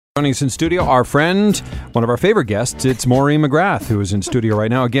Joining us in studio, our friend, one of our favorite guests, it's Maureen McGrath, who is in studio right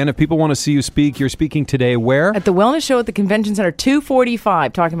now. Again, if people want to see you speak, you're speaking today where? At the Wellness Show at the Convention Center,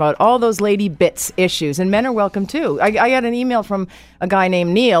 245, talking about all those lady bits issues. And men are welcome, too. I got an email from a guy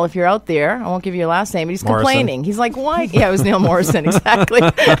named Neil, if you're out there. I won't give you your last name, but he's complaining. He's like, why? Yeah, it was Neil Morrison, exactly.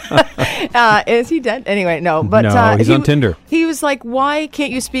 Is he dead? Anyway, no. But no, he's on Tinder. He was like, why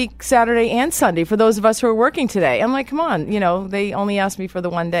can't you speak Saturday and Sunday for those of us who are working today? I'm like, come on, they only asked me for the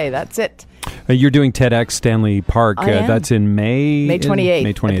one day. That's it. You're doing TEDx Stanley Park. I am. That's in May? May 28th.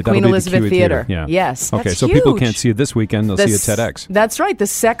 May 28th. At the Queen Elizabeth Theater. Yeah. Yes. Okay, that's so huge. people can't see it this weekend. They'll see it at TEDx. That's right. The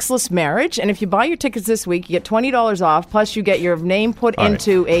Sexless Marriage. And if you buy your tickets this week, you get $20 off. Plus, you get your name put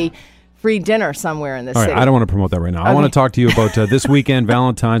into a free dinner somewhere in the city. I don't want to promote that right now. Okay. I want to talk to you about this weekend,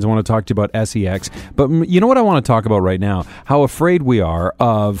 Valentine's. I want to talk to you about SEX. But you know what I want to talk about right now? How afraid we are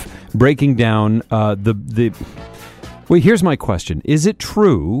of breaking down the... Wait, here's my question. Is it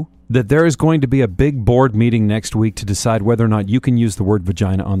true that there is going to be a big board meeting next week to decide whether or not you can use the word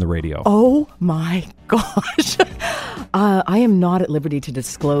vagina on the radio? Oh, my gosh. I am not at liberty to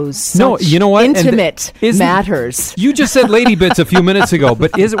disclose such intimate matters. You just said lady bits a few minutes ago,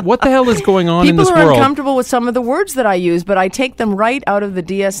 but what the hell is going on in this world? People are uncomfortable with some of the words that I use, but I take them right out of the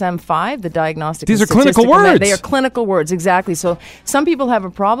DSM-5, the Diagnostic These and are clinical words. They are clinical words, exactly. So some people have a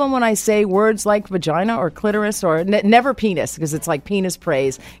problem when I say words like vagina or clitoris or never penis, because it's like penis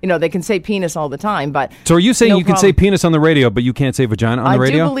praise. They can say penis all the time, but so are you saying you can say penis on the radio, but you can't say vagina on the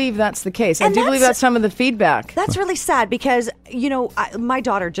radio? I do believe that's the case. I do believe that's some of the feedback. That's really sad because, my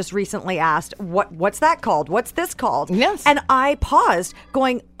daughter just recently asked, what's that called? What's this called? Yes. And I paused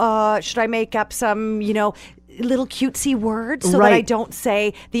going, should I make up some, little cutesy words so that I don't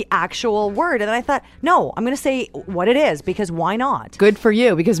say the actual word? And then I thought, no, I'm going to say what it is because why not? Good for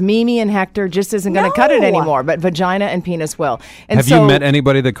you, because Mimi and Hector just isn't going to cut it anymore, but vagina and penis will. And have you met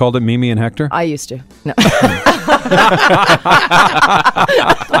anybody that called it Mimi and Hector? I used to. No.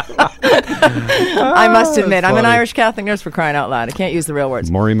 I must admit, I'm an Irish Catholic nurse, for crying out loud. I can't use the real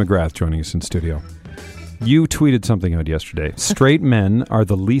words. Maureen McGrath joining us in studio. You tweeted something out yesterday. Straight men are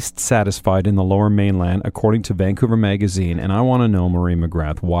the least satisfied in the Lower Mainland, according to Vancouver Magazine. And I want to know, Maureen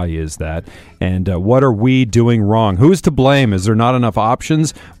McGrath, why is that? And what are we doing wrong? Who's to blame? Is there not enough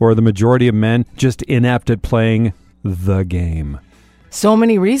options? Or are the majority of men just inept at playing the game? So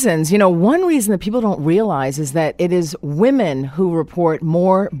many reasons. One reason that people don't realize is that it is women who report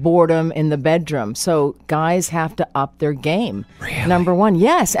more boredom in the bedroom. So guys have to up their game. Really? Number one.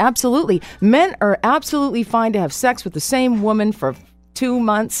 Yes, absolutely. Men are absolutely fine to have sex with the same woman for 2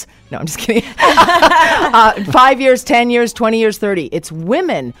 months. No, I'm just kidding. 5 years, 10 years, 20 years, 30. It's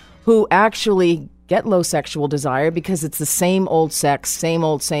women who actually get low sexual desire because it's the same old sex, same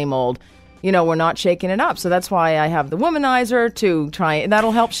old, same old. We're not shaking it up. So that's why I have the womanizer to try, and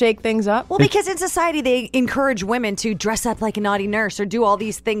that'll help shake things up. Well, because in society, they encourage women to dress up like a naughty nurse or do all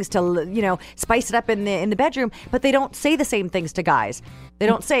these things to, spice it up in the bedroom. But they don't say the same things to guys. They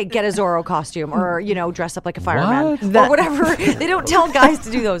don't say, get a Zorro costume or, dress up like a fireman or whatever. They don't tell guys to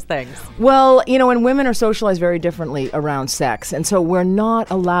do those things. Well, and women are socialized very differently around sex. And so we're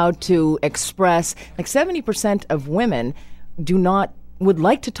not allowed to express, like 70% of women would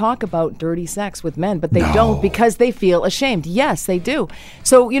like to talk about dirty sex with men, but they don't because they feel ashamed. Yes, they do.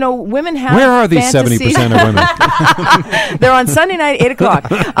 So, women have Where are these fantasies. 70% of women? They're on Sunday night, 8 o'clock.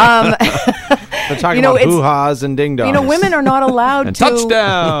 They're talking about hoo-ha's and ding-dongs. Women are not allowed and to...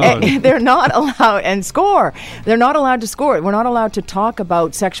 touchdown! They're not allowed... And score. They're not allowed to score. We're not allowed to talk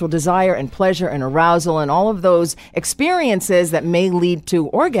about sexual desire and pleasure and arousal and all of those experiences that may lead to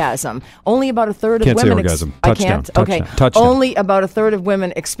orgasm. Only about a third of women... Can't say orgasm. Touchdown. I can't? Touchdown. Okay. Touchdown. Only about a third of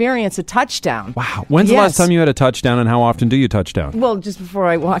women experience a touchdown. Wow. When's the last time you had a touchdown, and how often do you touchdown? Well, just before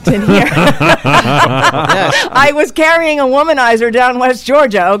I walked in here. I was carrying a womanizer down West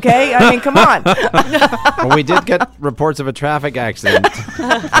Georgia, okay? I mean, come on. Well, we did get reports of a traffic accident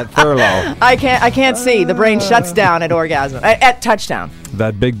at Thurlow. I can't see. The brain shuts down at orgasm. At touchdown.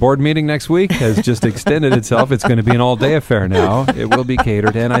 That big board meeting next week has just extended itself. It's going to be an all-day affair now. It will be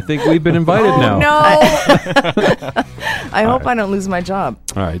catered, and I think we've been invited now. No. I hope I don't lose my job.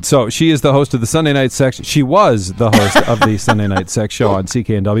 All right. So she is the host of the Sunday Night Sex. She was the host of the Sunday Night Sex Show on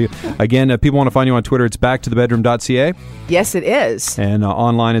CKNW. Again, if people want to find you on Twitter, it's backtothebedroom.ca. Yes, it is. And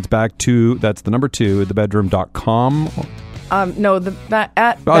online, it's that's the number 2, thebedroom.com. No,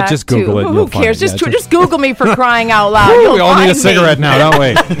 just Google it. Who cares? Just Google me for crying out loud. We all need a cigarette now, don't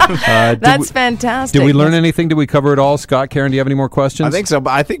we? That's fantastic. Did we learn anything? Did we cover it all? Scott, Karen, do you have any more questions? I think so,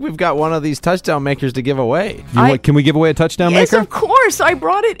 but I think we've got one of these touchdown makers to give away. Can we give away a touchdown maker? Yes, of course. I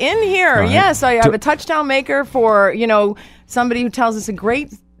brought it in here. Right. Yes, I have a touchdown maker for, somebody who tells us a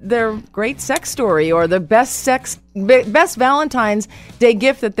great their great sex story or the best Valentine's Day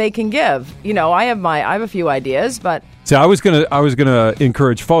gift that they can give. You know, I have a few ideas, but So I was gonna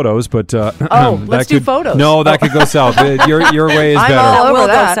encourage photos, but let's do photos. No, that could go south. Your way is I'm better. all over We'll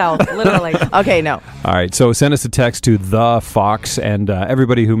go that. south, literally. Okay, no. All right, so send us a text to the Fox, and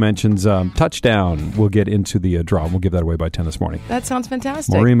everybody who mentions touchdown will get into the draw. We'll give that away by 10 this morning. That sounds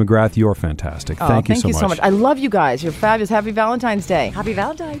fantastic. Maureen McGrath, you're fantastic. Oh, Thank you so much. I love you guys. You're fabulous. Happy Valentine's Day. Happy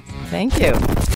Valentine's. Thank you.